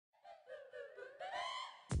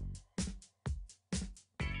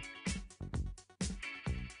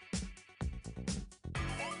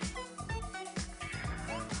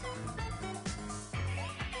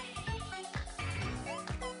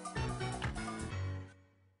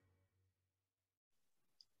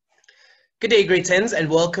Good day, grade 10s, and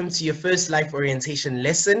welcome to your first life orientation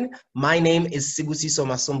lesson. My name is Sibusiso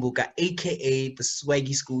Masombuka, aka the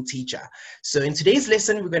Swaggy school teacher. So in today's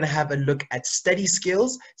lesson, we're going to have a look at study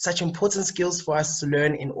skills, such important skills for us to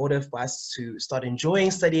learn in order for us to start enjoying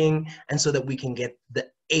studying and so that we can get the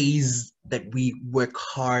A's that we work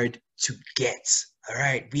hard to get. All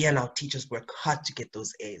right, we and our teachers work hard to get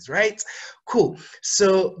those A's, right? Cool.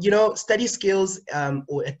 So, study skills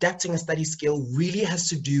or adapting a study skill really has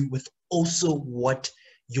to do with also what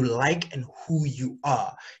you like and who you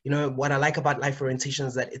are. What I like about life orientation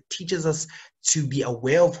is that it teaches us to be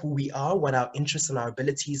aware of who we are, what our interests and our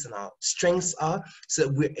abilities and our strengths are, so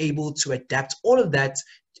that we're able to adapt all of that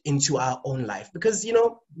into our own life. Because,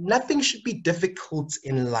 nothing should be difficult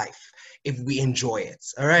in life if we enjoy it.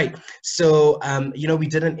 All right. So, we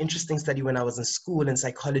did an interesting study when I was in school in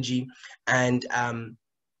psychology, and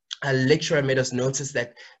a lecturer made us notice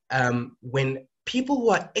that when people who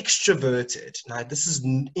are extroverted, now this is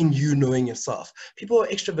in you knowing yourself, people who are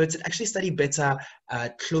extroverted actually study better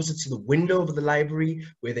closer to the window of the library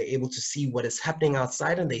where they're able to see what is happening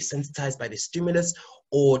outside and they're sensitized by the stimulus,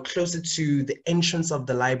 or closer to the entrance of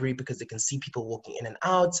the library because they can see people walking in and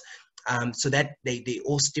out. So that they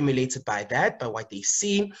all stimulated by that, by what they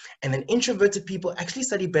see. And then introverted people actually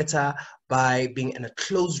study better by being in a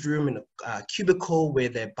closed room, in a cubicle where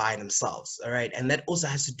they're by themselves, all right? And that also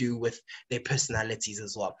has to do with their personalities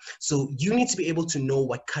as well. So you need to be able to know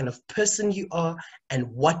what kind of person you are and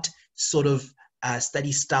what sort of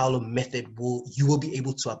study style or method you will be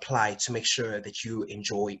able to apply to make sure that you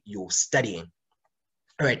enjoy your studying.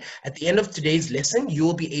 All right, at the end of today's lesson, you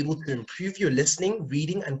will be able to improve your listening,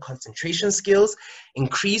 reading, and concentration skills,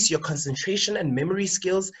 increase your concentration and memory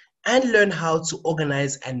skills, and learn how to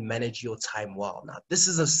organize and manage your time well. Now, this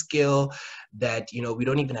is a skill that, we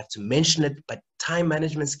don't even have to mention it, but time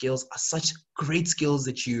management skills are such great skills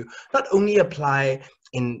that you not only apply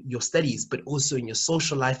in your studies, but also in your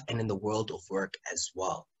social life and in the world of work as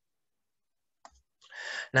well.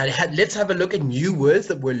 Now, let's have a look at new words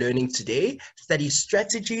that we're learning today: study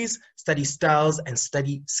strategies, study styles, and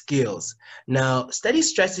study skills. Now, study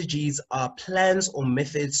strategies are plans or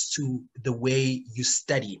methods to the way you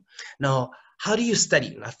study. Now, how do you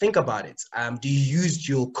study? Now, think about it. Do you use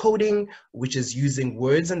dual coding, which is using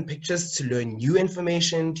words and pictures to learn new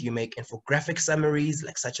information? Do you make infographic summaries,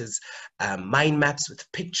 such as mind maps with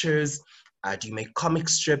pictures? Do you make comic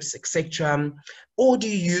strips, etc.? Or do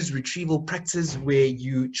you use retrieval practice where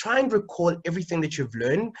you try and recall everything that you've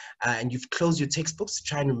learned and you've closed your textbooks to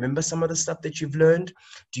try and remember some of the stuff that you've learned?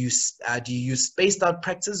 Do you use spaced out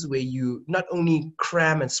practice where you not only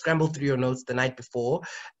cram and scramble through your notes the night before,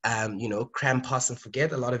 cram, pass, and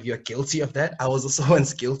forget? A lot of you are guilty of that. I was also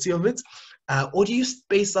once guilty of it. Or do you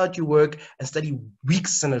space out your work and study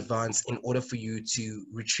weeks in advance in order for you to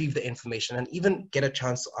retrieve the information and even get a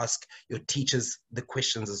chance to ask your teachers the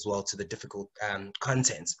questions as well to the difficult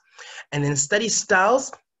contents? And then study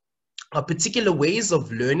styles are particular ways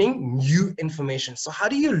of learning new information. So how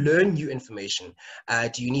do you learn new information?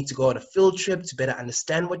 Do you need to go on a field trip to better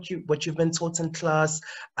understand what you've been taught in class?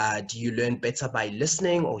 Do you learn better by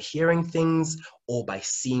listening or hearing things, or by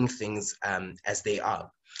seeing things as they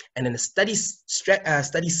are? And then the study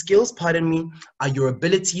skills, are your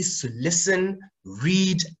abilities to listen,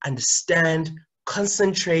 read, understand,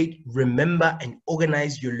 concentrate, remember, and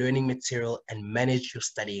organize your learning material and manage your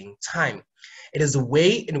studying time. It is a way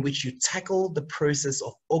in which you tackle the process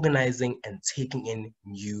of organizing and taking in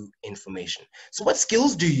new information. So what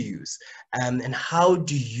skills do you use and how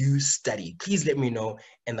do you study? Please let me know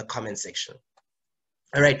in the comment section.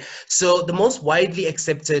 All right, so the most widely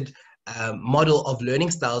accepted model of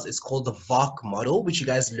learning styles is called the VARK model, which you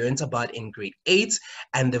guys learned about in grade 8.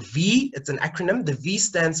 And the V, it's an acronym. The V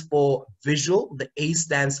stands for visual, the A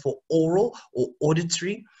stands for oral or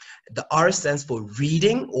auditory, the R stands for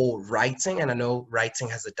reading or writing, and I know writing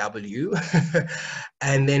has a W.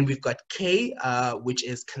 And then we've got K, which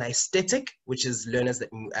is kinesthetic, which is learners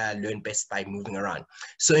that learn best by moving around.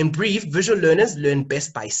 So in brief, visual learners learn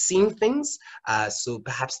best by seeing things, so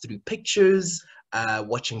perhaps through pictures,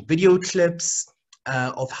 watching video clips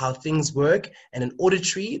of how things work. And in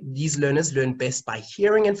auditory, these learners learn best by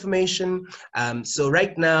hearing information. So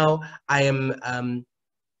right now, I am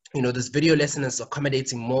this video lesson is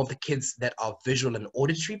accommodating more of the kids that are visual and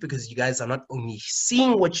auditory, because you guys are not only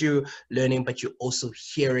seeing what you're learning, but you're also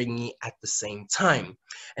hearing it at the same time.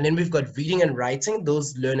 And then we've got reading and writing.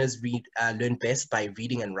 Those learners learn best by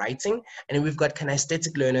reading and writing. And then we've got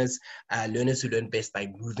kinesthetic learners, learners who learn best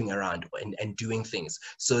by moving around and doing things.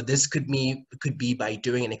 So this could be by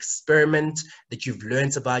doing an experiment that you've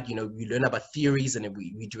learned about. We learn about theories, and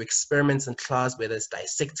we do experiments in class, whether it's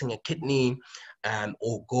dissecting a kidney,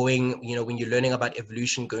 or going, when you're learning about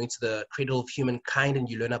evolution, going to the cradle of humankind and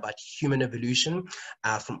you learn about human evolution,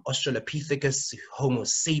 from Australopithecus to Homo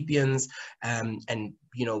sapiens, and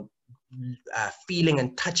feeling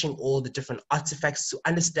and touching all the different artifacts to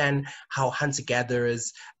understand how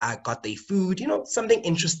hunter-gatherers got their food, something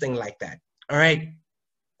interesting like that. All right.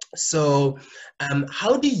 So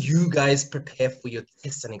how do you guys prepare for your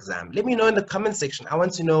tests and exam? Let me know in the comment section. I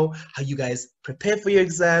want to know how you guys prepare for your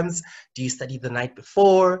exams. Do you study the night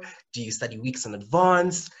before? Do you study weeks in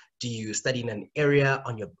advance? Do you study in an area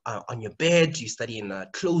on your bed? Do you study in a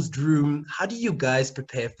closed room? How do you guys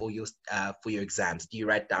prepare for your exams? Do you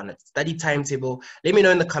write down a study timetable? Let me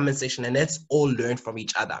know in the comment section, and let's all learn from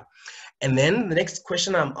each other. And then the next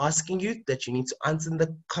question I'm asking you that you need to answer in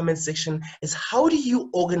the comment section is, how do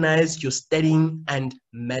you organize your studying and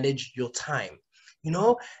manage your time?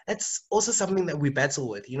 That's also something that we battle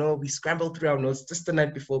with. We scramble through our notes just the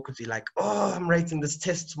night before because we're like, oh, I'm writing this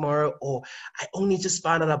test tomorrow, or I only just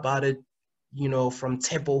found out about it, from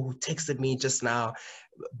Tebo, who texted me just now.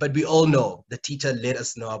 But we all know the teacher let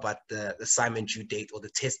us know about the assignment due date or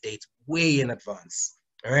the test date way in advance.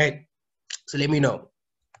 All right. So let me know.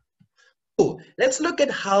 Let's look at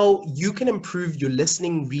how you can improve your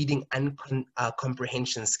listening, reading, and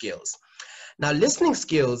comprehension skills. Now, listening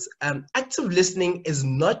skills, active listening is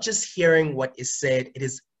not just hearing what is said, it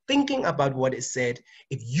is thinking about what is said.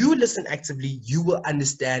 If you listen actively, you will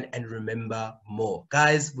understand and remember more.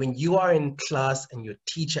 Guys, when you are in class and your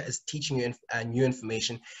teacher is teaching you new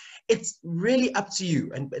information, it's really up to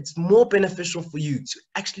you, and it's more beneficial for you to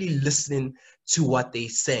actually listen to what they're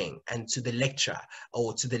saying and to the lecture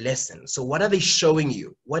or to the lesson. So what are they showing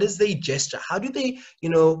you? What is their gesture? How do they,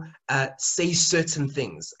 say certain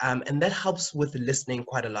things? And that helps with listening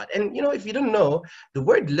quite a lot. And, if you don't know, the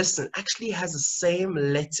word listen actually has the same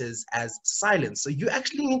letters as silence. So you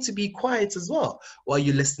actually need to be quiet as well while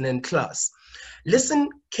you listen in class. Listen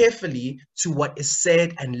carefully to what is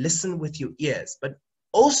said and listen with your ears, but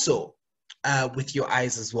also with your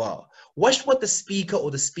eyes as well. Watch what the speaker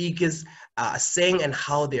or the speakers are saying and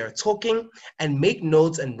how they are talking, and make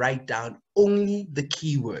notes and write down only the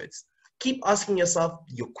keywords. Keep asking yourself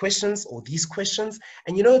your questions or these questions.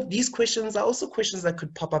 And these questions are also questions that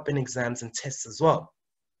could pop up in exams and tests as well.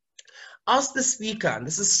 Ask the speaker, and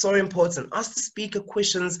this is so important, ask the speaker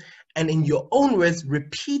questions and in your own words,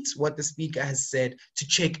 repeat what the speaker has said to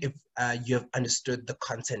check if you have understood the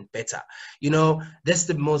content better. That's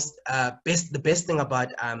the best thing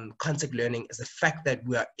about contact learning is the fact that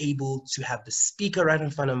we are able to have the speaker right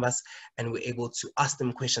in front of us and we're able to ask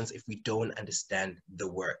them questions if we don't understand the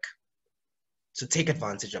work. So take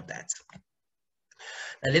advantage of that.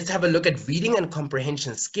 Now let's have a look at reading and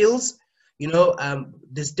comprehension skills.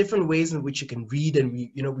 There's different ways in which you can read, and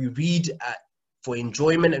we read for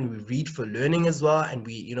enjoyment and we read for learning as well. And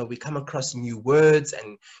we come across new words,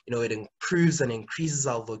 and it improves and increases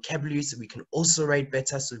our vocabulary, so we can also write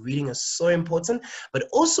better. So reading is so important. But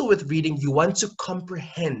also with reading, you want to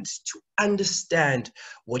comprehend, to understand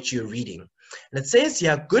what you're reading. And it says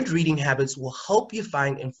here, good reading habits will help you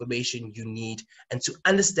find information you need and to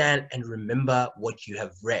understand and remember what you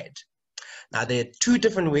have read. Now, there are two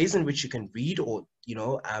different ways in which you can read, or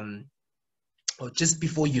just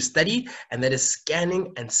before you study, and that is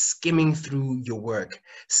scanning and skimming through your work.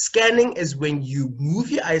 Scanning is when you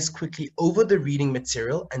move your eyes quickly over the reading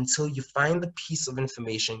material until you find the piece of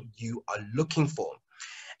information you are looking for.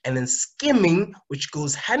 And then skimming, which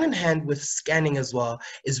goes hand in hand with scanning as well,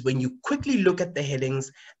 is when you quickly look at the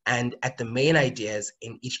headings and at the main ideas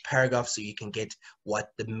in each paragraph, so you can get what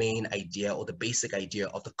the main idea or the basic idea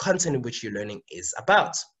of the content in which you're learning is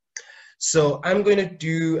about. So I'm going to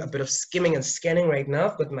do a bit of skimming and scanning right now.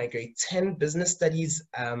 I've got my grade 10 business studies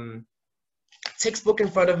textbook in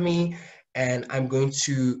front of me, and I'm going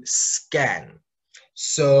to scan.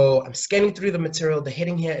 So I'm scanning through the material. The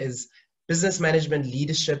heading here is business management,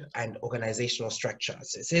 leadership, and organizational structure.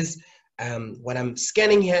 So it says, what I'm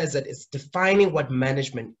scanning here is that it's defining what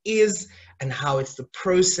management is and how it's the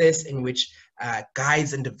process in which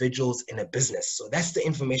guides individuals in a business. So that's the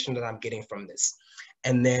information that I'm getting from this.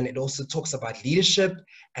 And then it also talks about leadership,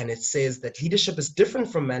 and it says that leadership is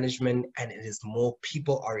different from management and it is more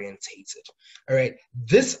people orientated. All right,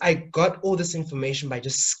 I got all this information by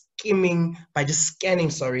just scanning,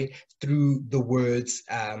 through the words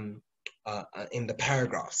in the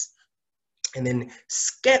paragraphs. And then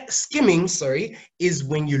skimming, is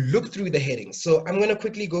when you look through the headings. So I'm going to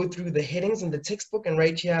quickly go through the headings in the textbook. And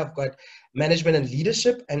right here, I've got management and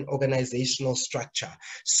leadership and organizational structure.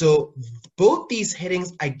 So both these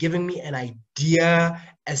headings are giving me an idea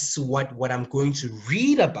as to what I'm going to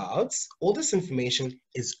read about. All this information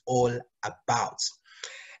is all about.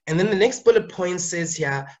 And then the next bullet point says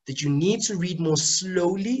here that you need to read more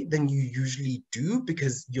slowly than you usually do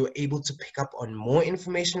because you're able to pick up on more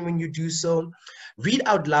information when you do so. Read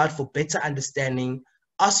out loud for better understanding.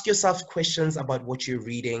 Ask yourself questions about what you're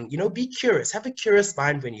reading. Be curious. Have a curious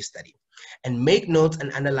mind when you study. And make notes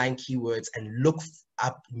and underline keywords and look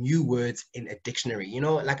up new words in a dictionary.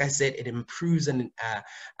 Like I said, it improves and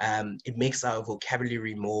it makes our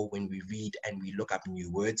vocabulary more when we read and we look up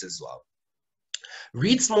new words as well.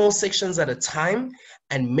 Read small sections at a time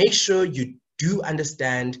and make sure you do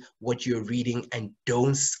understand what you're reading and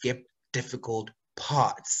don't skip difficult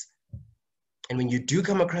parts. And when you do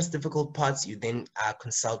come across difficult parts, you then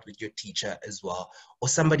consult with your teacher as well, or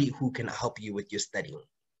somebody who can help you with your studying.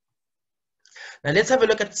 Now let's have a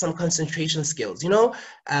look at some concentration skills.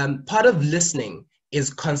 Part of listening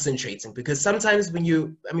is concentrating, because sometimes when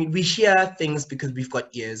we hear things because we've got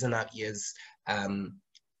ears, and our ears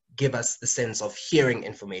give us the sense of hearing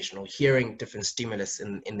information or hearing different stimulus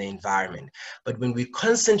in the environment. But when we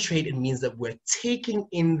concentrate, it means that we're taking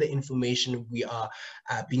in the information, we are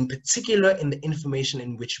being particular in the information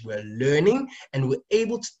in which we're learning, and we're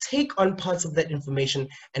able to take on parts of that information,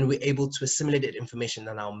 and we're able to assimilate that information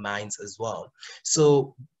in our minds as well.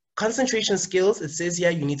 So concentration skills, it says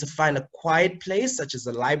here, you need to find a quiet place, such as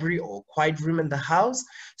a library or a quiet room in the house.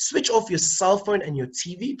 Switch off your cell phone and your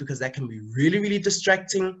TV, because that can be really, really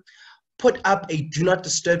distracting. Put up a do not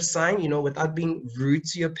disturb sign, without being rude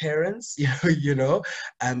to your parents, because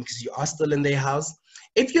you are still in their house.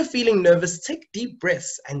 If you're feeling nervous, take deep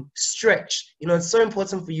breaths and stretch. It's so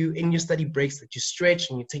important for you in your study breaks that you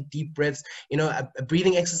stretch and you take deep breaths. A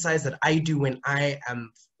breathing exercise that I do when I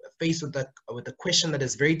am faced with a question that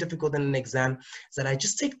is very difficult in an exam is that I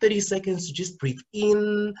just take 30 seconds to just breathe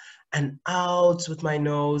in and out with my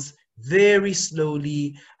nose very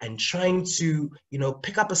slowly, and trying to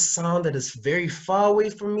pick up a sound that is very far away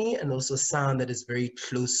from me and also a sound that is very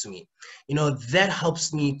close to me. That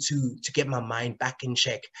helps me to get my mind back in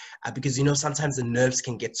check, because sometimes the nerves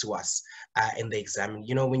can get to us in the exam.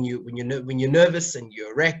 When you're nervous and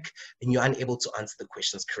you're a wreck and you're unable to answer the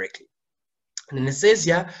questions correctly. And then it says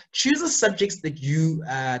here, choose the subjects that you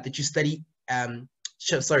study.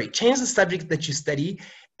 Change the subject that you study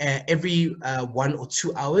every 1 or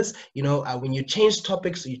 2 hours. When you change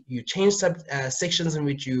topics, you change sections in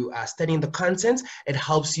which you are studying the content, it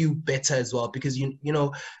helps you better as well, because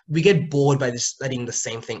we get bored by studying the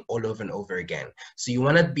same thing all over and over again. So you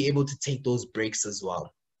want to be able to take those breaks as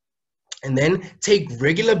well. And then take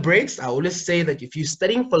regular breaks. I always say that if you're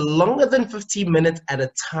studying for longer than 15 minutes at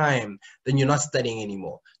a time, then you're not studying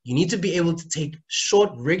anymore. You need to be able to take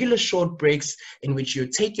regular short breaks in which you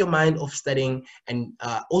take your mind off studying, and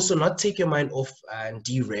also not take your mind off and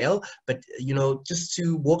derail, but just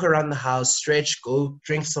to walk around the house, stretch, go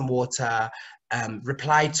drink some water,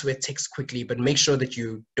 reply to a text quickly, but make sure that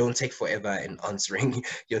you don't take forever in answering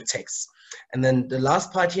your texts. And then the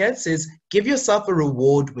last part here, it says, give yourself a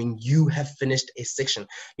reward when you have finished a section.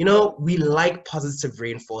 We like positive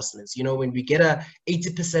reinforcements. When we get a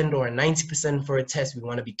 80% or a 90% for a test, we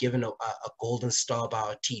want to be given a golden star by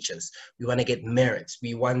our teachers. We want to get merits.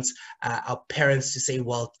 We want our parents to say,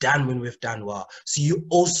 well done, when we've done well. So you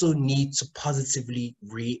also need to positively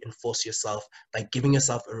reinforce yourself by giving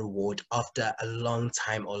yourself a reward after a long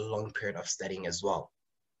time or a long period of studying as well.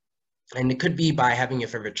 And it could be by having your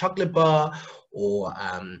favorite chocolate bar, or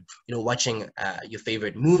watching your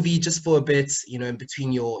favorite movie just for a bit, in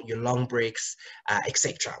between your long breaks,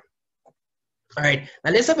 etc. All right,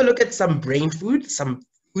 now let's have a look at some brain food, some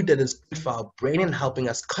food that is good for our brain and helping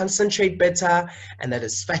us concentrate better, and that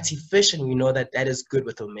is fatty fish, and we know that is good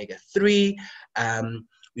with omega-3.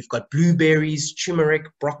 We've got blueberries, turmeric,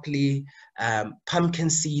 broccoli, pumpkin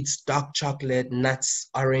seeds, dark chocolate, nuts,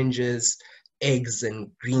 oranges, eggs, and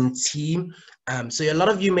green tea. So a lot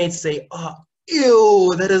of you may say, oh,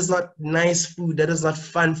 ew, that is not nice food, that is not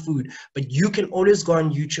fun food. But you can always go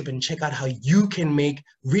on YouTube and check out how you can make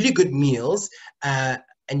really good meals, and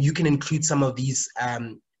you can include some of these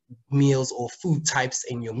meals or food types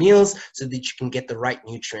in your meals so that you can get the right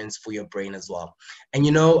nutrients for your brain as well. And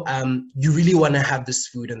you really want to have this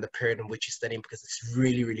food in the period in which you're studying because it's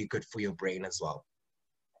really, really good for your brain as well.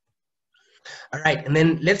 All right, and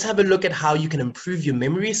then let's have a look at how you can improve your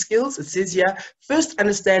memory skills. It says here, first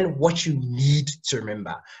understand what you need to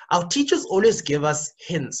remember. Our teachers always give us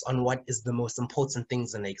hints on what is the most important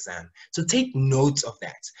things in the exam. So take note of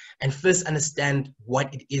that and first understand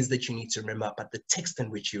what it is that you need to remember about the text in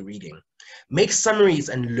which you're reading. Make summaries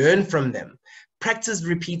and learn from them. Practice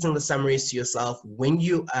repeating the summaries to yourself when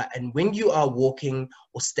you are walking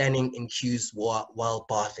or standing in queues while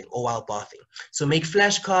bathing. So make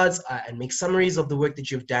flashcards and make summaries of the work that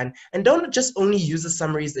you've done, and don't just only use the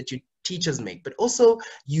summaries that your teachers make, but also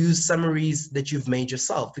use summaries that you've made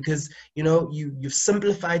yourself, because you've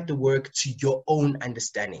simplified the work to your own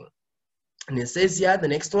understanding. And it says here, the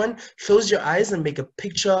next one, close your eyes and make a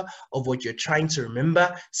picture of what you're trying to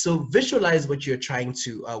remember. So visualize what you're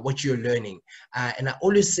what you're learning. And I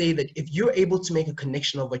always say that if you're able to make a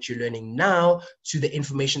connection of what you're learning now to the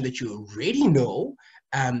information that you already know,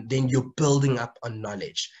 then you're building up on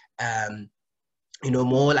knowledge,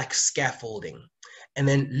 more like scaffolding. And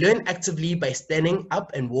then learn actively by standing up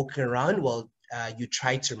and walking around while you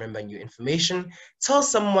try to remember new information. Tell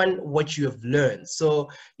someone what you have learned. So,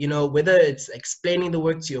 whether it's explaining the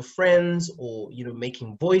work to your friends or,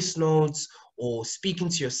 making voice notes or speaking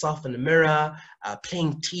to yourself in the mirror,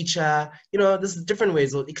 playing teacher, there's different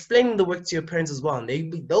ways of explaining the work to your parents as well.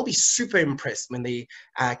 And they'll be super impressed when they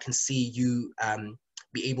can see you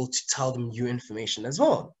be able to tell them new information as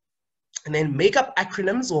well. And then make up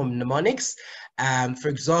acronyms or mnemonics. For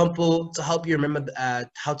example, to help you remember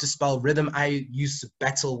how to spell rhythm, I used to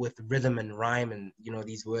battle with rhythm and rhyme and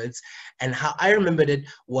these words. And how I remembered it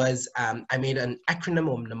was I made an acronym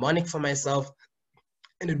or mnemonic for myself,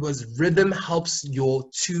 and it was rhythm helps your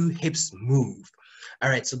two hips move. All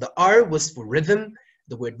right, so the R was for rhythm,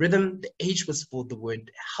 the word rhythm. The H was for the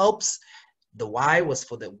word helps. The Y was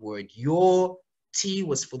for the word your. T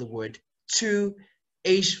was for the word to.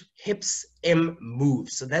 H, hips, M, move.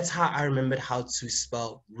 So that's how I remembered how to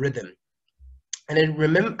spell rhythm. And then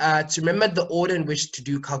to remember the order in which to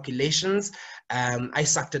do calculations. I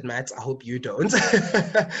sucked at maths. I hope you don't.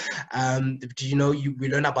 We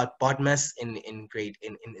learn about BODMAS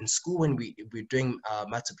in school when we're doing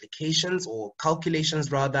multiplications or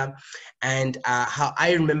calculations rather. And how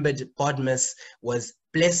I remembered BODMAS was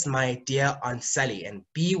bless my dear Aunt Sally, and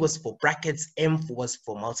B was for brackets, M was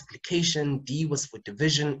for multiplication, D was for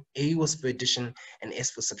division, A was for addition, and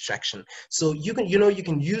S for subtraction. So you can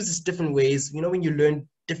use this different ways. When you learn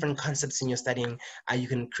different concepts in your studying, you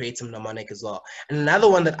can create some mnemonic as well. And another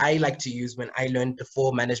one that I like to use when I learned the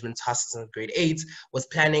 4 management tasks in grade 8 was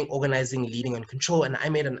planning, organizing, leading, and control. And I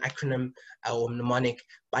made an acronym or mnemonic.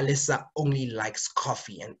 Balissa only likes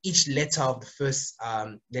coffee, and each letter of the first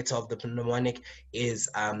letter of the mnemonic is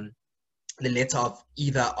the letter of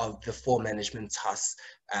either of the 4 management tasks,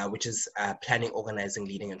 which is planning, organizing,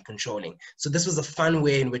 leading, and controlling. So this was a fun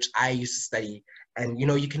way in which I used to study. And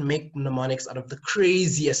you can make mnemonics out of the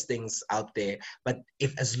craziest things out there, but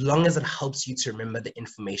as long as it helps you to remember the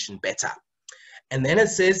information better. And then it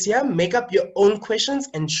says here, make up your own questions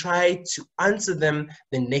and try to answer them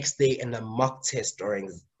the next day in a mock test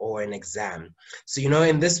or an exam. So,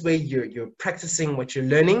 in this way, you're practicing what you're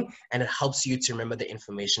learning, and it helps you to remember the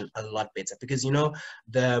information a lot better. Because,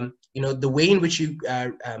 the way in which you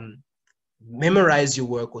memorize your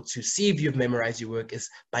work, or to see if you've memorized your work, is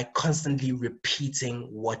by constantly repeating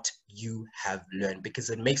what you have learned, because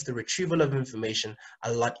it makes the retrieval of information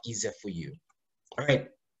a lot easier for you. All right.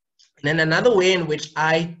 And then another way in which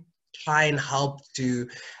I try and help to,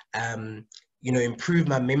 improve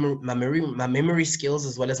my memory skills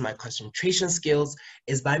as well as my concentration skills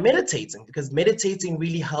is by meditating, because meditating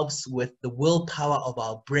really helps with the willpower of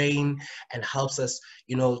our brain and helps us,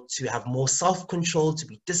 to have more self-control, to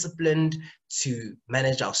be disciplined, to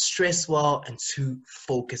manage our stress well, and to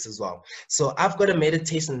focus as well. So I've got a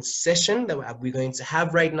meditation session that we're going to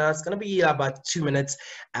have right now. It's going to be about 2 minutes.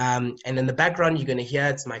 And in the background, you're going to hear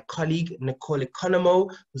it's my colleague, Nicole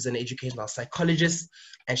Economo, who's an educational psychologist,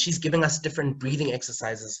 and she's giving us different breathing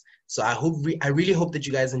exercises. So I really hope that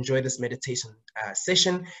you guys enjoy this meditation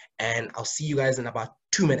session, and I'll see you guys in about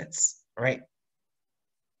 2 minutes. All right.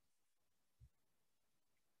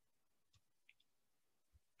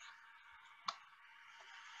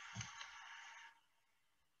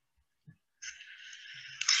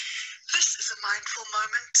 This is a mindful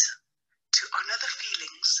moment to honor the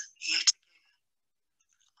feelings yet again.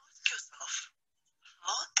 Ask yourself,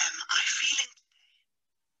 how am I feeling today?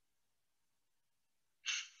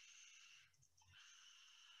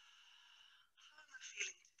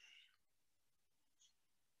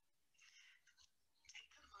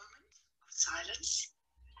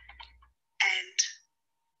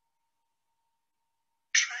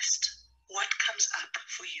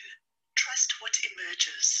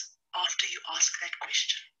 ask that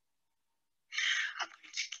question. I'm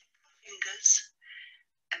going to click my fingers,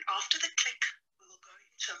 and after the click, we will go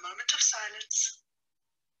into a moment of silence,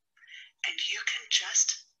 and you can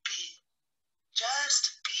just be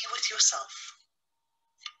with yourself,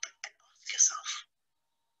 and ask yourself,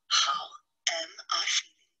 how am I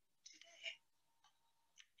feeling today?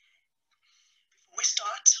 Before we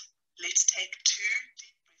start, let's take 2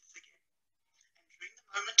 deep breaths again. And during the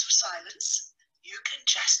moment of silence, you can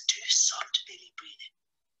just do soft belly breathing.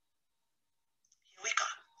 Here we go.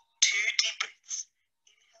 2 deep breaths.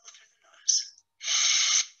 Inhale through the nose.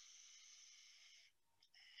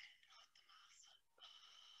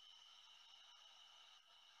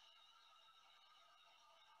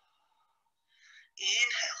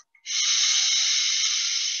 Inhale.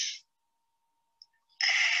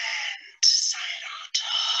 And sigh it out.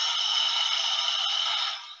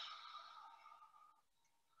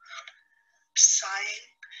 Sighing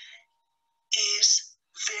is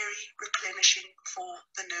very replenishing for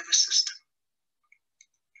the nervous system.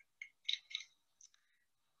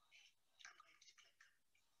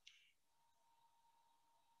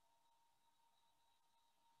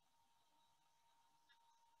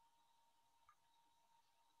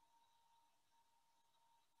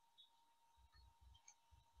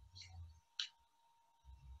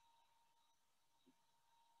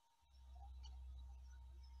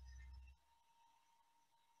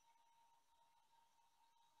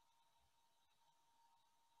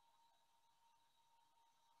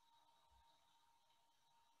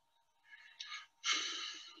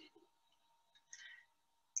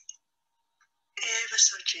 Ever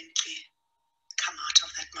so gently come out of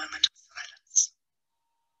that moment of silence.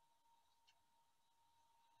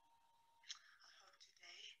 I hope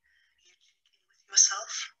today you check in with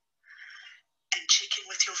yourself and check in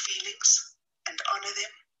with your feelings and honor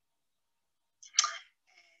them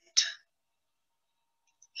and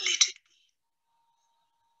let it be.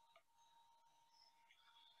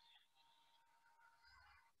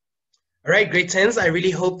 All right, great tens. I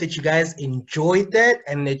really hope that you guys enjoyed that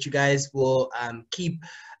and that you guys will keep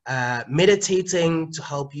meditating to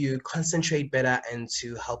help you concentrate better and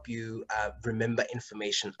to help you remember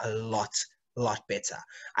information a lot better.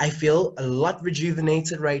 I feel a lot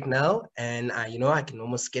rejuvenated right now, and you know, I can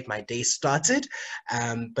almost get my day started.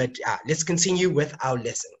 But let's continue with our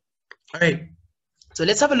lesson. All right. So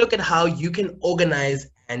let's have a look at how you can organize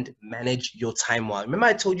and manage your time well. Remember,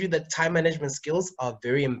 I told you that time management skills are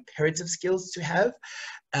very imperative skills to have.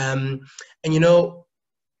 And you know,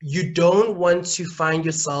 you don't want to find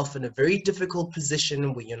yourself in a very difficult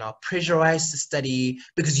position where you're now pressurized to study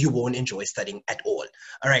because you won't enjoy studying at all.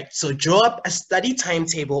 All right, so draw up a study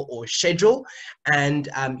timetable or schedule, and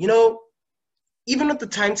you know, even with the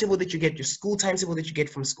timetable that you get, your school timetable that you get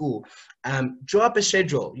from school, draw up a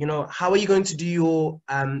schedule. You know, how are you going to do your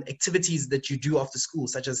activities that you do after school,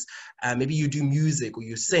 such as maybe you do music or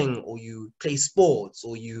you sing or you play sports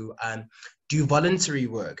or you do voluntary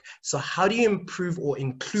work. So how do you improve or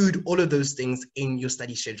include all of those things in your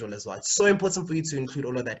study schedule as well? It's so important for you to include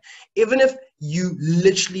all of that, even if you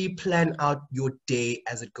literally plan out your day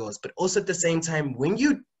as it goes. But also at the same time, when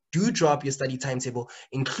you do drop your study timetable,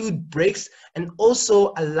 include breaks and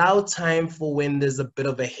also allow time for when there's a bit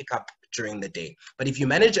of a hiccup during the day. But if you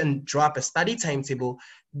manage and drop a study timetable,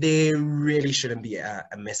 there really shouldn't be a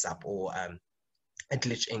mess up or a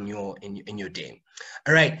glitch in your day.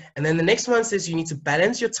 All right, and then the next one says you need to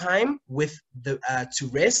balance your time with the to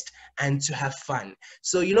rest and to have fun.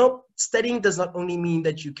 So you know, studying does not only mean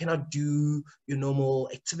that you cannot do your normal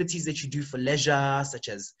activities that you do for leisure, such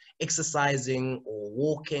as exercising or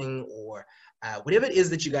walking or whatever it is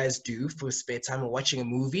that you guys do for spare time or watching a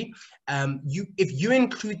movie. If you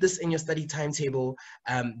include this in your study timetable,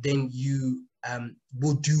 then you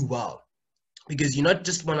will do well. Because you not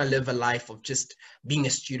just want to live a life of just being a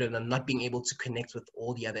student and not being able to connect with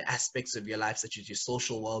all the other aspects of your life, such as your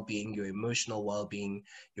social well-being, your emotional well-being,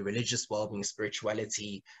 your religious well-being,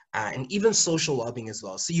 spirituality, and even social well-being as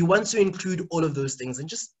well. So you want to include all of those things and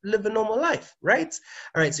just live a normal life, right?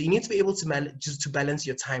 All right, so you need to be able to manage, just to balance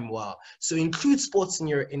your time well. So include sports in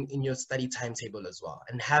your study timetable as well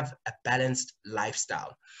and have a balanced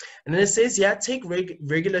lifestyle. And then it says, yeah, take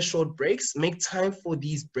regular short breaks, make time for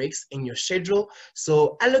these breaks in your schedule.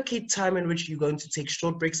 So allocate time in which you're going to take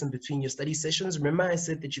short breaks in between your study sessions. Remember, I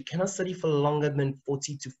said that you cannot study for longer than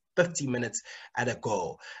 40 to 50 minutes at a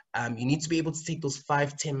go. You need to be able to take those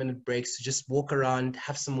 5-10 minute breaks to just walk around,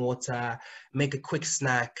 have some water, make a quick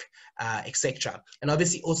snack, etc. And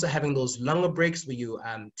obviously also having those longer breaks where you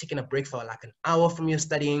taking a break for like an hour from your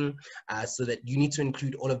studying, so that you need to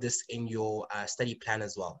include all of this in your study plan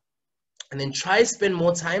as well. And then try spend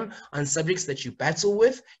more time on subjects that you battle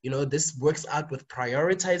with. You know, this works out with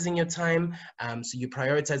prioritizing your time. So you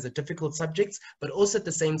prioritize the difficult subjects, but also at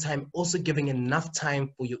the same time, also giving enough time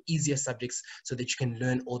for your easier subjects so that you can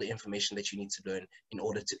learn all the information that you need to learn in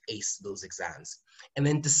order to ace those exams. And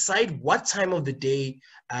then decide what time of the day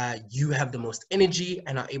you have the most energy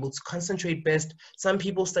and are able to concentrate best. Some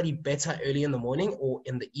people study better early in the morning or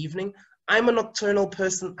in the evening. I'm a nocturnal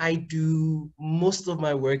person. I do most of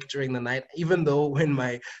my work during the night, even though when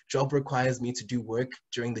my job requires me to do work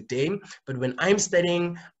during the day. But when I'm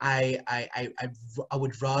studying, I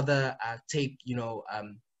would rather take,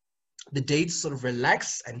 the day to sort of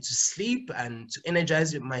relax and to sleep and to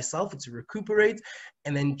energize myself and to recuperate.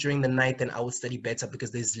 And then during the night, then I would study better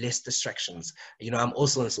because there's less distractions. You know, I'm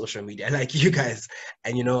also on social media like you guys.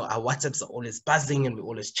 And, you know, our WhatsApps are always buzzing and we're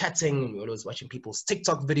always chatting and we're always watching people's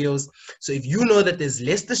TikTok videos. So if you know that there's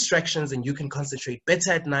less distractions and you can concentrate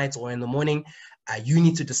better at night or in the morning, you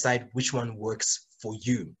need to decide which one works for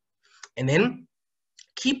you. And then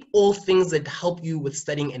keep all things that help you with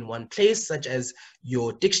studying in one place, such as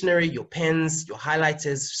your dictionary, your pens, your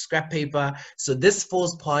highlighters, scrap paper. So this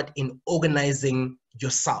falls part in organizing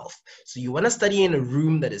yourself. So you want to study in a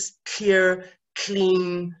room that is clear,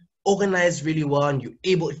 clean, organized really well, and you're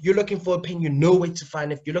able, if you're looking for a pen, you know where to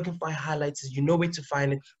find it. If you're looking for highlighters, you know where to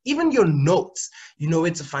find it. Even your notes, you know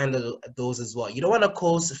where to find those as well. You don't want to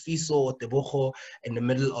call Sifiso or Teboho in the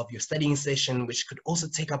middle of your studying session, which could also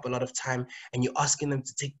take up a lot of time, and you're asking them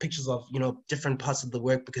to take pictures of, you know, different parts of the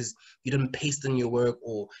work because you didn't paste in your work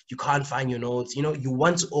or you can't find your notes. You know, you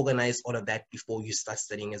want to organize all of that before you start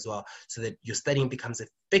studying as well, so that your studying becomes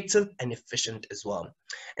effective and efficient as well.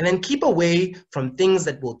 And then keep away from things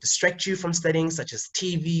that will distract you from studying, such as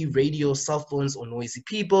TV, radio, cell phones, or noisy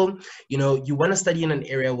people. You know, you want to study in an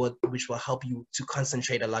area which will help you to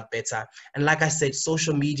concentrate a lot better. And like I said,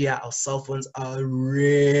 social media, our cell phones are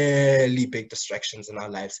really big distractions in our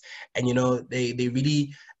lives. And, you know, they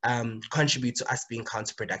really contribute to us being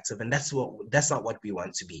counterproductive. And that's not what we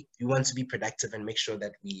want to be. We want to be productive and make sure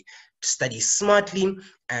that we study smartly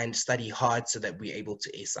and study hard so that we're able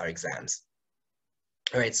to ace our exams.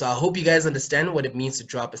 All right, so I hope you guys understand what it means to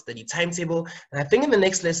draw up a study timetable. And I think in the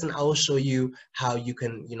next lesson, I will show you how you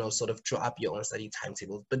can, you know, sort of draw up your own study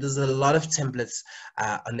timetables. But there's a lot of templates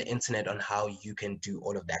on the internet on how you can do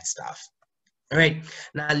all of that stuff. All right,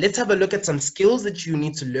 now let's have a look at some skills that you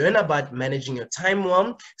need to learn about managing your time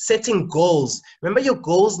well. Setting goals. Remember, your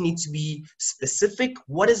goals need to be specific.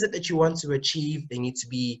 What is it that you want to achieve? They need to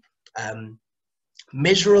be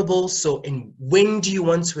measurable. So when do you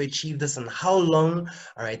want to achieve this and how long?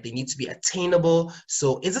 All right, they need to be attainable.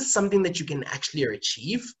 So is it something that you can actually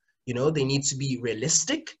achieve? You know, they need to be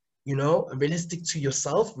realistic, you know, realistic to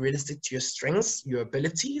yourself, realistic to your strengths, your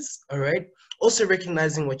abilities. All right, also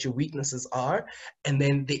recognizing what your weaknesses are. And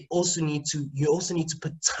then you also need to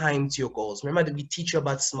put time to your goals. Remember that we teach you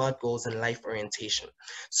about SMART goals and life orientation.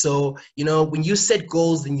 So, you know, when you set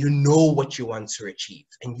goals, then you know what you want to achieve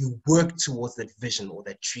and you work towards that vision or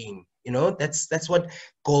that dream. You know, that's what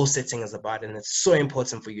goal setting is about, and it's so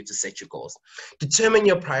important for you to set your goals. Determine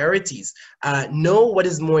your priorities. Know what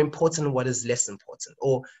is more important and what is less important,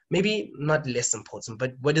 or maybe not less important,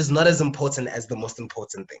 but what is not as important as the most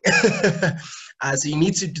important thing. So you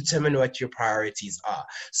need to determine what your priorities are.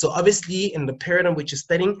 So obviously, in the period in which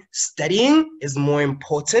you're studying is more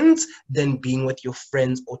important than being with your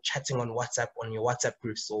friends or chatting on WhatsApp, on your WhatsApp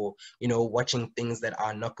groups, or, you know, watching things that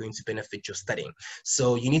are not going to benefit your studying.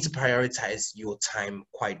 So you need to prioritize your time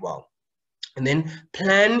quite well. And then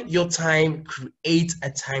plan your time, create a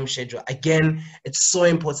time schedule. Again, it's so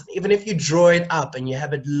important. Even if you draw it up and you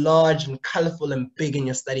have it large and colorful and big in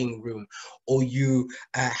your studying room, or you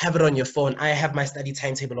have it on your phone. I have my study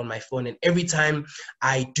timetable on my phone, and every time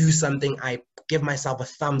I do something, I give myself a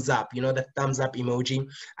thumbs up, you know, the thumbs up emoji,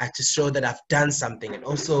 to show that I've done something. And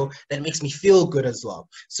also that makes me feel good as well.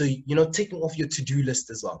 So, you know, taking off your to-do list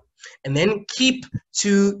as well. And then keep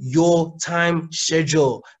to your time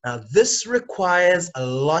schedule. Now, this requires a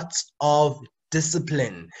lot of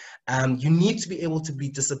discipline. You need to be able to be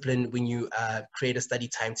disciplined when you create a study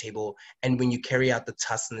timetable and when you carry out the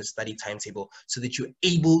tasks in the study timetable, so that you're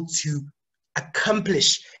able to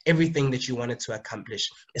accomplish everything that you wanted to accomplish,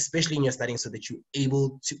 especially in your studying, so that you're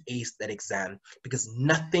able to ace that exam, because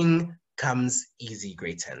nothing comes easy,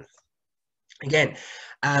 grade 10th. Again,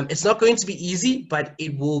 it's not going to be easy, but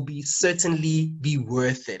it will certainly be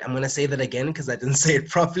worth it. I'm going to say that again because I didn't say it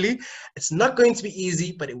properly. It's not going to be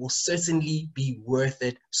easy, but it will certainly be worth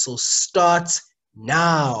it. So start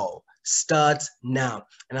now. Start now.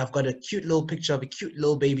 And I've got a cute little picture of a cute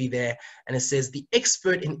little baby there, and it says, the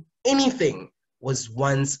expert in anything was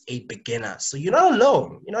once a beginner. So you're not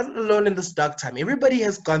alone. You're not alone in this dark time. Everybody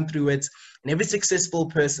has gone through it, and every successful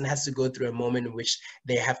person has to go through a moment in which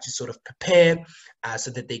they have to sort of prepare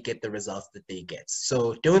so that they get the results that they get.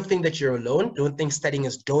 So don't think that you're alone. Don't think studying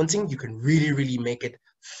is daunting. You can really, really make it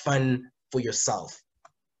fun for yourself.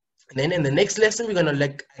 And then in the next lesson, we're going to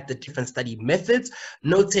look at the different study methods,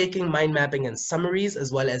 note-taking, mind mapping, and summaries,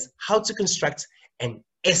 as well as how to construct an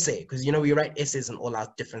essay, because you know we write essays in all our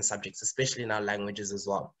different subjects, especially in our languages as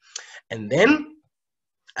well. And then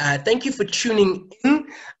thank you for tuning in.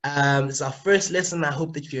 This is our first lesson. I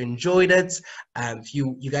hope that you enjoyed it. If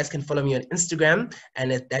you guys can follow me on Instagram,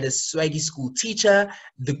 and that is Swaggy School Teacher.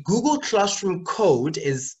 The Google Classroom code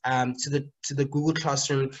is to the Google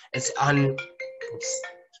Classroom. It's on. Oops.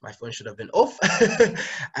 My phone should have been off.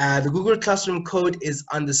 The Google Classroom code is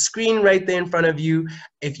on the screen right there in front of you.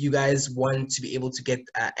 If you guys want to be able to get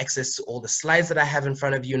access to all the slides that I have in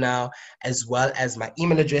front of you now, as well as my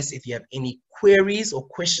email address, if you have any queries or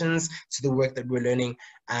questions to the work that we're learning,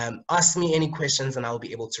 ask me any questions and I'll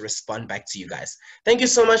be able to respond back to you guys. Thank you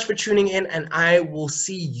so much for tuning in, and I will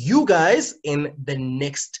see you guys in the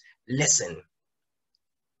next lesson.